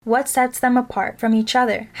What sets them apart from each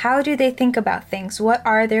other? How do they think about things? What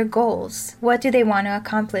are their goals? What do they want to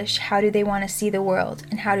accomplish? How do they want to see the world?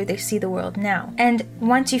 And how do they see the world now? And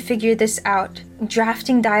once you figure this out,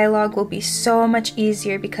 drafting dialogue will be so much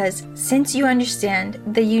easier, because since you understand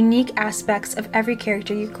the unique aspects of every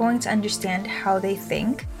character, you're going to understand how they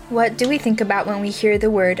think. What do we think about when we hear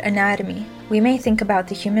the word anatomy? We may think about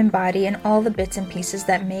the human body and all the bits and pieces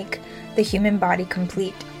that make the human body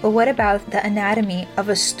complete. But what about the anatomy of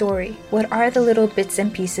a story? What are the little bits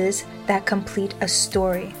and pieces that complete a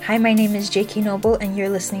story? Hi, my name is J.K. Noble, and you're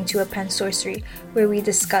listening to A Pen Sorcery, where we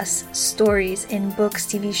discuss stories in books,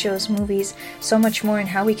 TV shows, movies, so much more, and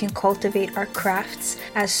how we can cultivate our crafts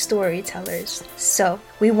as storytellers. So,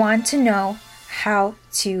 we want to know how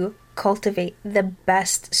to cultivate the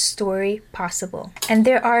best story possible. And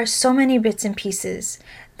there are so many bits and pieces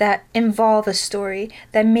that involve a story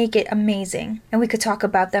that make it amazing. And we could talk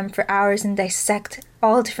about them for hours and dissect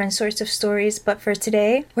all different sorts of stories, but for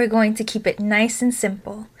today, we're going to keep it nice and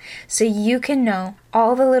simple so you can know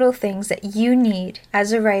all the little things that you need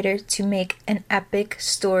as a writer to make an epic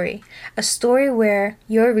story. A story where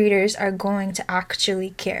your readers are going to actually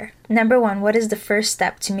care. Number one, what is the first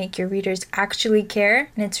step to make your readers actually care?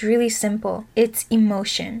 And it's really simple. It's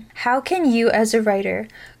emotion. How can you as a writer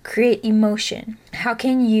create emotion? How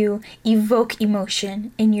can you evoke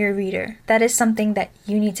emotion in your reader? That is something that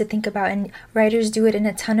you need to think about, and writers do it in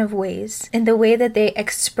a ton of ways. In the way that they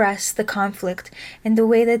express the conflict, in the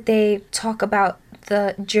way that they talk about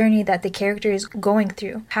the journey that the character is going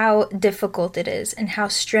through, how difficult it is and how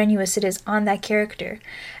strenuous it is on that character.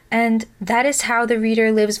 And that is how the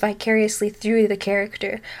reader lives vicariously through the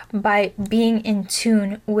character, by being in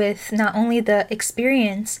tune with not only the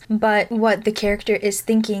experience, but what the character is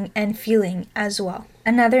thinking and feeling as well.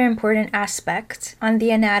 Another important aspect on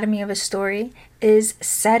the anatomy of a story is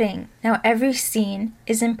setting. Now, every scene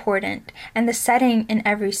is important, and the setting in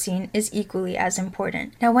every scene is equally as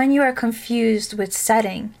important. Now, when you are confused with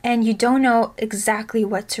setting and you don't know exactly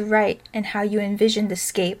what to write and how you envision the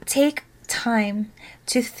scape, take time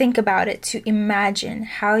to think about it, to imagine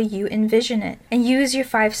how you envision it, and use your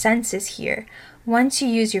 5 senses here. Once you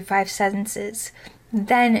use your 5 senses,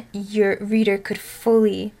 then your reader could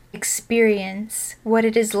fully experience what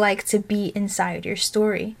it is like to be inside your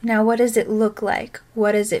story. Now, what does it look like?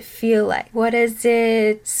 What does it feel like? What does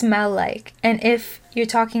it smell like? And if you're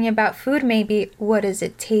talking about food, maybe, what does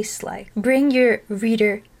it taste like? Bring your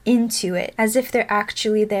reader into it as if they're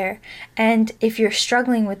actually there. And if you're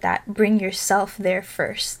struggling with that, bring yourself there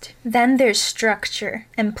first. Then there's structure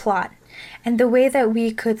and plot. And the way that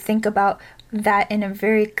we could think about that in a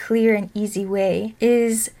very clear and easy way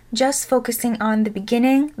is just focusing on the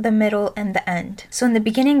beginning, the middle, and the end. So in the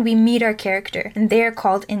beginning, we meet our character, and they are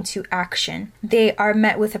called into action. They are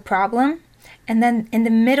met with a problem, and then in the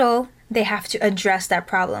middle, they have to address that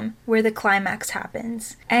problem, where the climax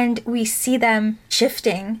happens. And we see them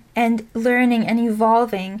shifting and learning and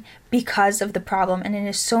evolving because of the problem, and it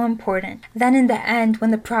is so important. Then in the end,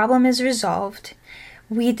 when the problem is resolved,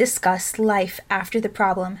 we discuss life after the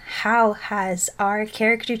problem. How has our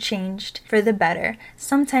character changed for the better,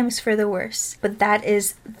 sometimes for the worse? But that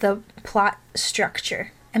is the plot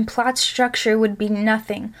structure. And plot structure would be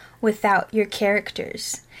nothing without your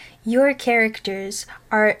characters. Your characters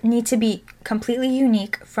need to be completely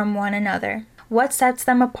unique from one another. What sets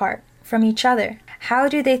them apart from each other? How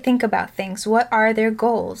do they think about things? What are their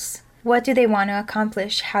goals? What do they want to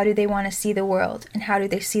accomplish? How do they want to see the world? And how do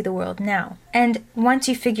they see the world now? And once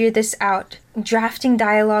you figure this out, drafting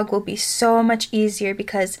dialogue will be so much easier,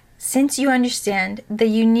 because since you understand the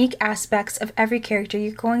unique aspects of every character,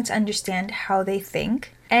 you're going to understand how they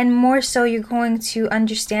think. And more so, you're going to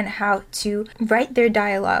understand how to write their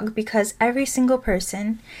dialogue, because every single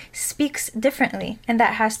person speaks differently. And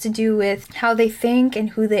that has to do with how they think and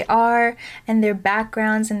who they are and their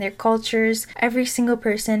backgrounds and their cultures. Every single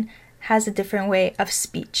person has a different way of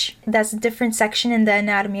speech. That's a different section in the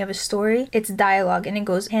anatomy of a story. It's dialogue, and it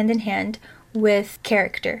goes hand in hand with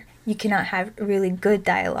character. You cannot have really good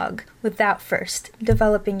dialogue without first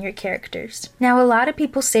developing your characters. Now, a lot of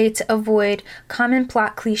people say to avoid common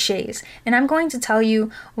plot cliches, and I'm going to tell you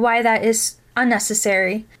why that is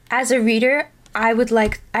unnecessary. As a reader, I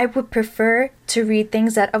would prefer to read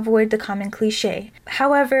things that avoid the common cliche.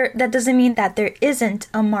 However, that doesn't mean that there isn't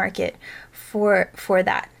a market for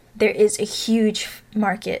that. There is a huge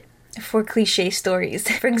market for cliche stories.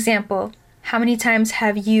 For example, how many times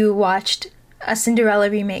have you watched a Cinderella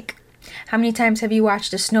remake? How many times have you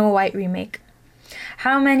watched a Snow White remake?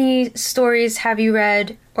 How many stories have you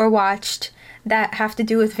read or watched that have to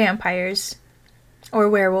do with vampires or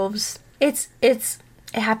werewolves? It's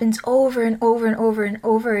It happens over and over and over and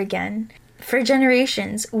over again. For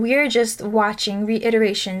generations, we're just watching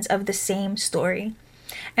reiterations of the same story.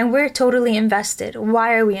 And we're totally invested.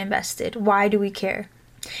 Why are we invested? Why do we care?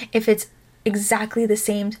 If it's exactly the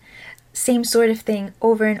same sort of thing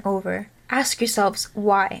over and over, ask yourselves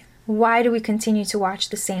why. Why do we continue to watch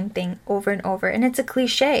the same thing over and over? And it's a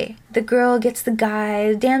cliche. The girl gets the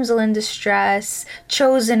guy, damsel in distress,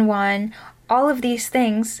 chosen one, all of these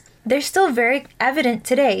things, they're still very evident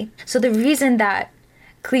today. So the reason that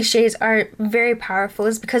cliches are very powerful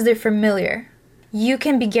is because they're familiar. You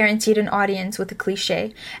can be guaranteed an audience with a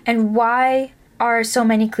cliche. And why are so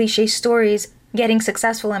many cliche stories getting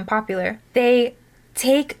successful and popular? They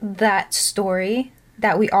take that story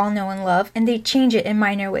that we all know and love, and they change it in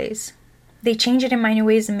minor ways. They change it in minor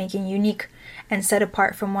ways and make it unique and set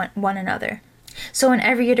apart from one another. So in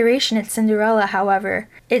every iteration, it's Cinderella. However,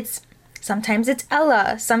 sometimes it's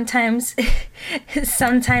Ella, sometimes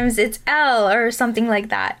it's Elle or something like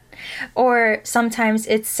that. Or sometimes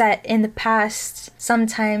it's set in the past,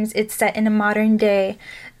 sometimes it's set in a modern day,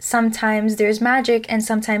 sometimes there's magic, and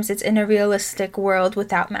sometimes it's in a realistic world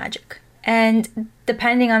without magic. And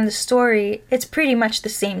depending on the story, it's pretty much the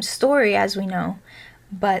same story as we know,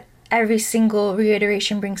 but every single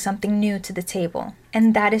reiteration brings something new to the table.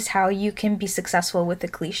 And that is how you can be successful with a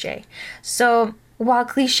cliche. So while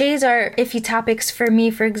cliches are iffy topics for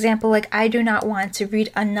me, for example, like I do not want to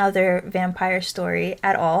read another vampire story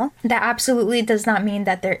at all. That absolutely does not mean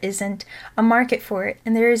that there isn't a market for it.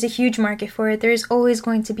 And there is a huge market for it. There is always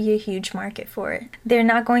going to be a huge market for it. They're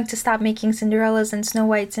not going to stop making Cinderellas and Snow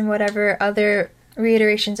Whites and whatever other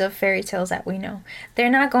reiterations of fairy tales that we know.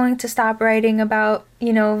 They're not going to stop writing about,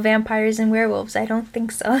 vampires and werewolves. I don't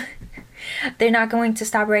think so. They're not going to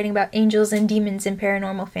stop writing about angels and demons in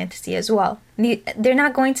paranormal fantasy as well. They're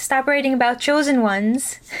not going to stop writing about chosen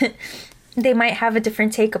ones. They might have a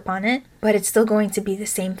different take upon it, but it's still going to be the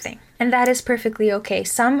same thing. And that is perfectly okay.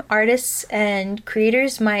 Some artists and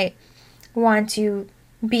creators might want to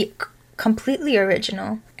be completely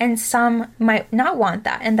original, and some might not want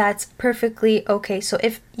that, and that's perfectly okay. So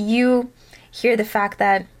if you hear the fact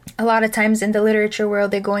that a lot of times in the literature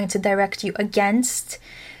world, they're going to direct you against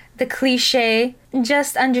the cliche,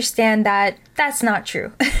 just understand that that's not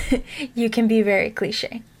true. You can be very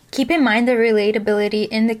cliche. Keep in mind the relatability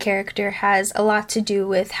in the character has a lot to do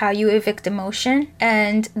with how you evict emotion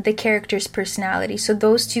and the character's personality. So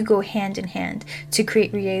those two go hand in hand to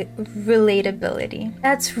create relatability.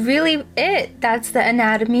 That's really it. That's the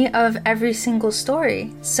anatomy of every single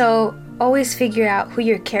story. So always figure out who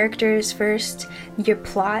your character is first, your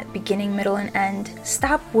plot, beginning, middle, and end.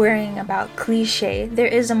 Stop worrying about cliche. There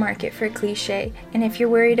is a market for cliche. And if you're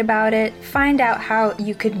worried about it, find out how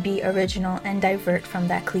you could be original and divert from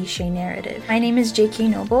that cliche narrative. My name is J.K.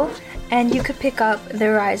 Noble, and you could pick up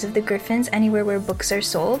The Rise of the Griffins anywhere where books are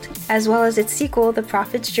sold, as well as its sequel, The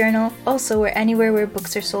Prophet's Journal, also anywhere where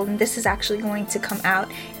books are sold. And this is actually going to come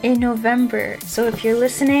out in November. So if you're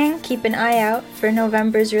listening, keep an eye out for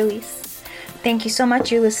November's release. Thank you so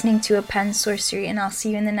much. You're listening to A Pen Sorcery, and I'll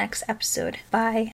see you in the next episode. Bye.